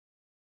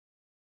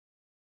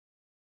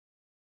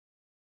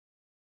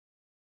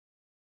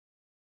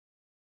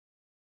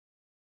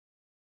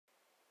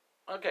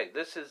Okay,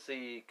 this is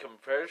the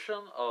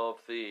conversion of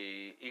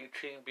the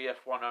Eachine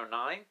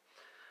BF109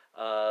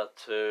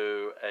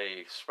 to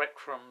a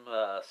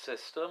Spektrum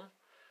system.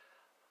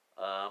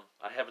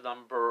 I have a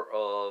number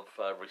of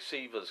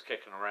receivers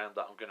kicking around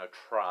that I'm going to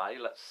try.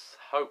 Let's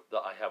hope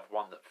that I have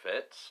one that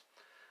fits.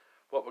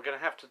 What we're going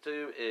to have to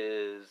do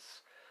is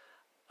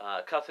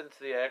cut into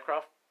the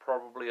aircraft,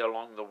 probably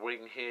along the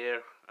wing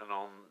here and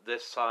on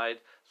this side,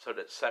 so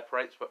that it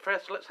separates. But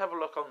first, let's have a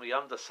look on the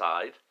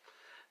underside.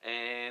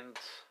 And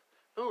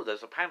oh,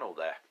 there's a panel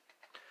there.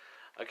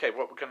 Okay,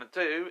 what we're going to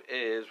do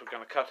is we're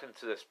going to cut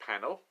into this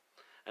panel,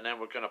 and then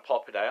we're going to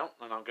pop it out,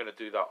 and I'm going to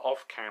do that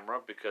off camera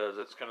because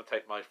it's going to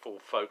take my full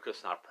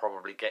focus and I'll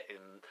probably get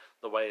in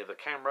the way of the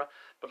camera.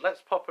 But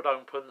let's pop it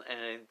open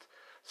and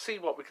see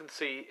what we can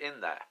see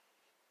in there.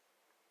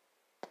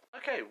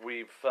 Okay,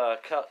 we've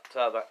cut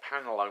that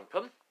panel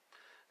open,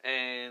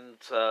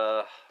 and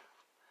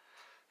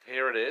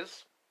here it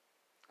is,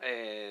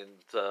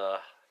 and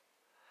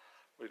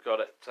we've got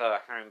it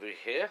handy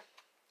here.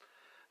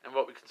 And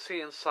what we can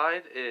see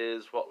inside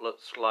is what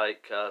looks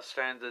like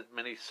standard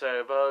mini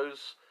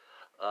servos.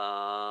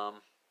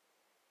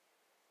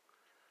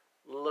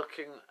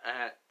 Looking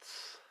at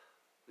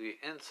the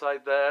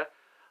inside there,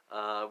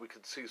 we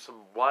can see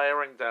some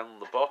wiring down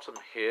the bottom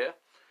here.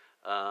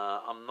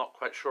 I'm not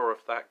quite sure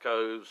if that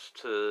goes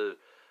to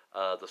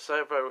the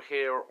servo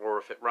here or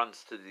if it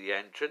runs to the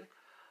engine.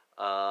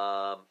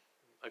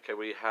 Okay,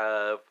 we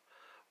have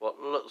what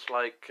looks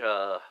like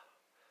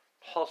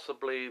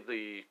possibly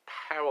the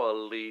power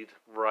lead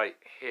right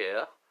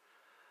here,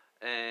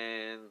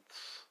 and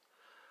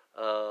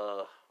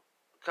a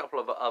couple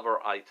of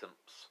other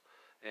items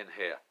in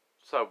here.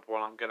 So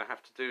what I'm going to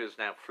have to do is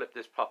now flip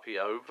this puppy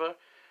over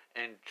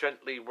and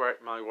gently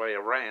work my way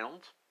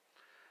around,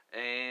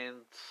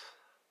 and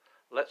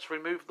let's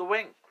remove the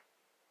wing.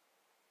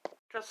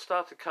 Just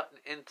started cutting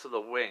into the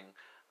wing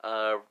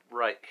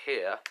right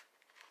here,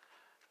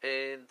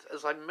 and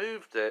as I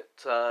moved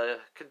it,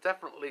 can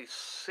definitely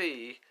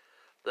see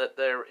that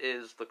there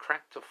is the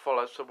crack to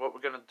follow. So what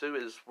we're going to do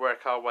is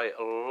work our way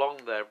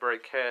along there very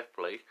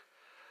carefully.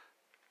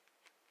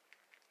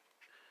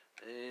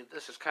 And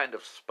this is kind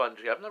of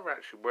spongy. I've never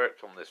actually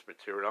worked on this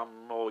material.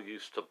 I'm more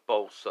used to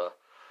balsa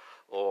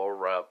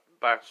or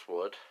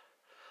basswood.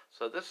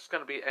 So this is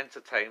going to be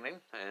entertaining,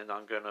 and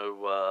I'm going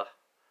to,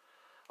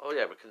 oh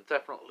yeah, we can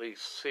definitely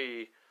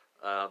see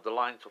the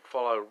line to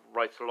follow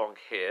right along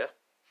here.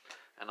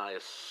 And I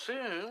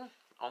assume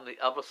on the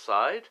other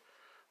side,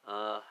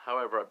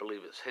 however, I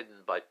believe it's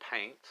hidden by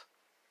paint.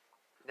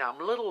 Now,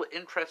 I'm a little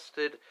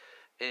interested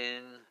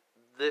in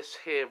this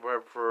here,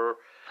 whether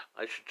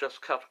I should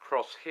just cut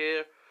across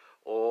here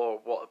or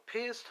what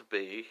appears to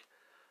be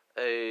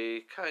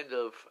a kind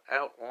of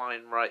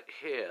outline right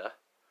here.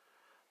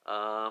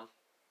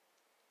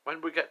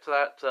 When we get to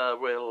that,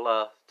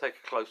 we'll take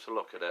a closer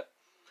look at it.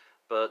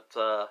 But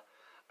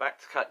back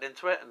to cutting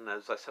into it, and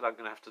as I said, I'm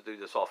going to have to do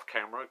this off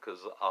camera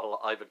because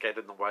I'll either get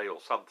in the way or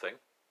something.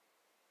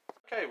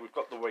 Okay, we've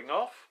got the wing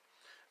off,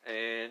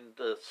 and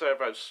the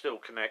servo's still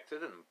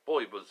connected, and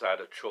boy was that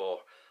a chore.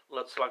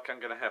 Looks like I'm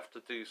going to have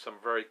to do some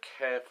very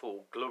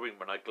careful gluing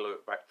when I glue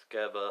it back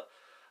together.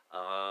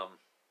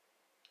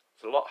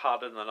 It's a lot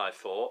harder than I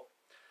thought,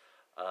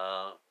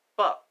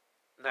 but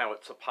now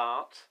it's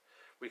apart,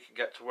 we can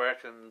get to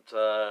work and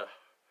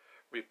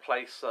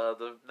replace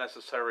the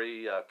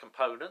necessary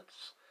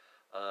components.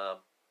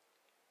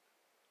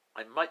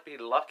 I might be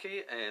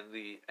lucky and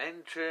the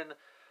engine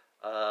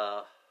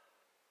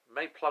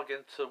may plug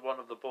into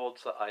one of the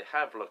boards that I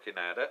have looking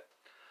at it.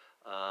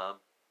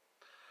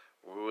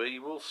 We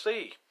will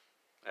see,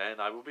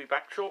 and I will be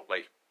back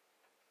shortly.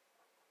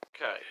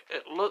 Okay,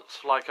 it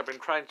looks like I've been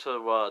trying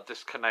to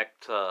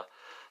disconnect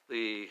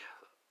the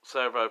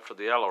servo for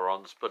the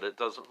ailerons, but it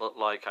doesn't look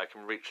like I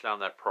can reach down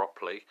there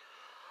properly.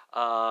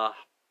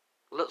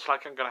 Looks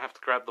like I'm going to have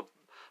to grab the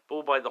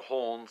bull by the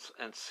horns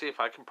and see if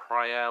I can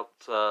pry out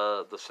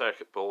the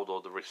circuit board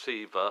or the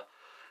receiver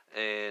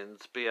and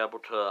be able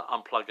to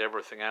unplug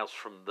everything else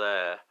from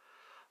there.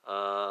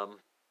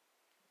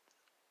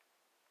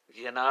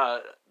 You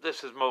know,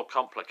 this is more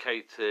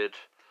complicated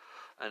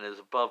and is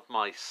above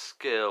my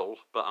skill,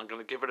 but I'm going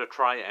to give it a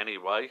try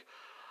anyway.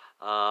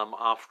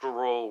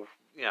 After all,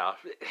 you know,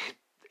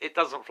 it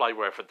doesn't fly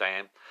worth a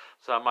damn,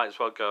 so I might as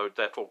well go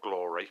death or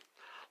glory.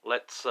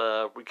 Let's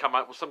we come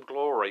out with some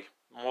glory.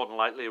 More than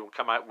likely we'll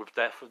come out with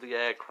death of the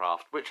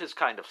aircraft, which is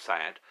kind of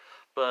sad,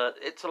 but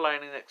it's a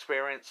learning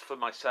experience for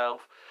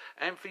myself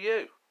and for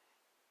you.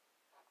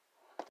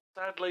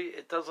 Sadly,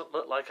 it doesn't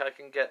look like I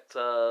can get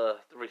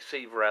the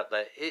receiver out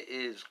there. It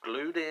is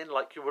glued in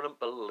like you wouldn't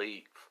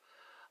believe.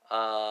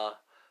 So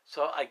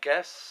I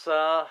guess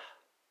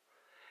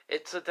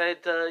it's a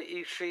dead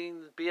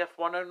Eachine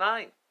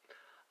BF109.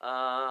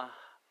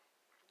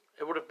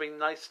 It would have been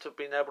nice to have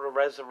been able to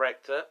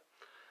resurrect it.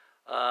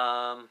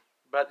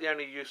 But the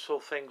only useful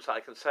things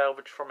I can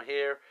salvage from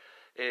here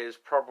is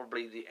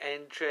probably the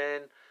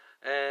engine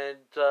and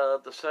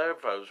the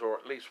servos, or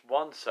at least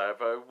one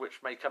servo,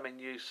 which may come in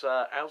use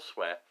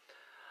elsewhere.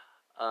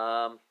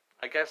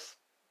 I guess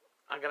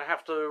I'm going to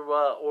have to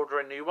order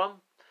a new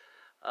one,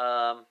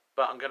 but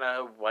I'm going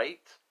to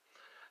wait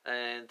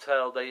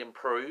until they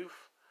improve.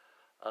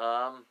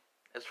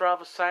 It's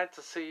rather sad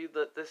to see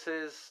that this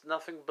is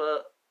nothing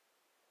but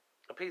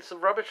a piece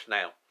of rubbish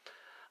now,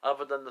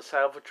 other than the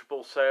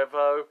salvageable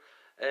servo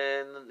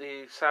and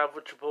the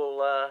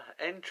salvageable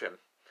engine.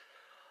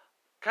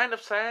 Kind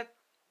of sad.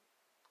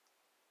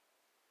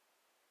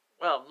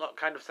 Well, not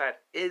kind of sad,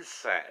 is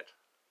sad.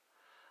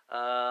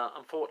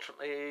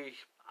 Unfortunately,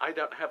 I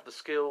don't have the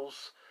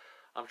skills.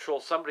 I'm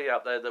sure somebody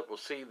out there that will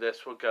see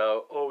this will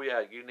go, oh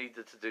yeah, you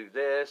needed to do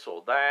this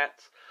or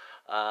that.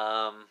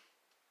 Well,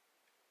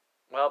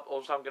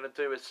 all I'm going to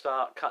do is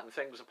start cutting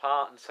things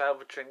apart and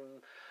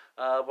salvaging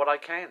what I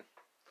can.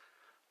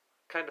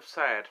 Kind of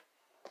sad.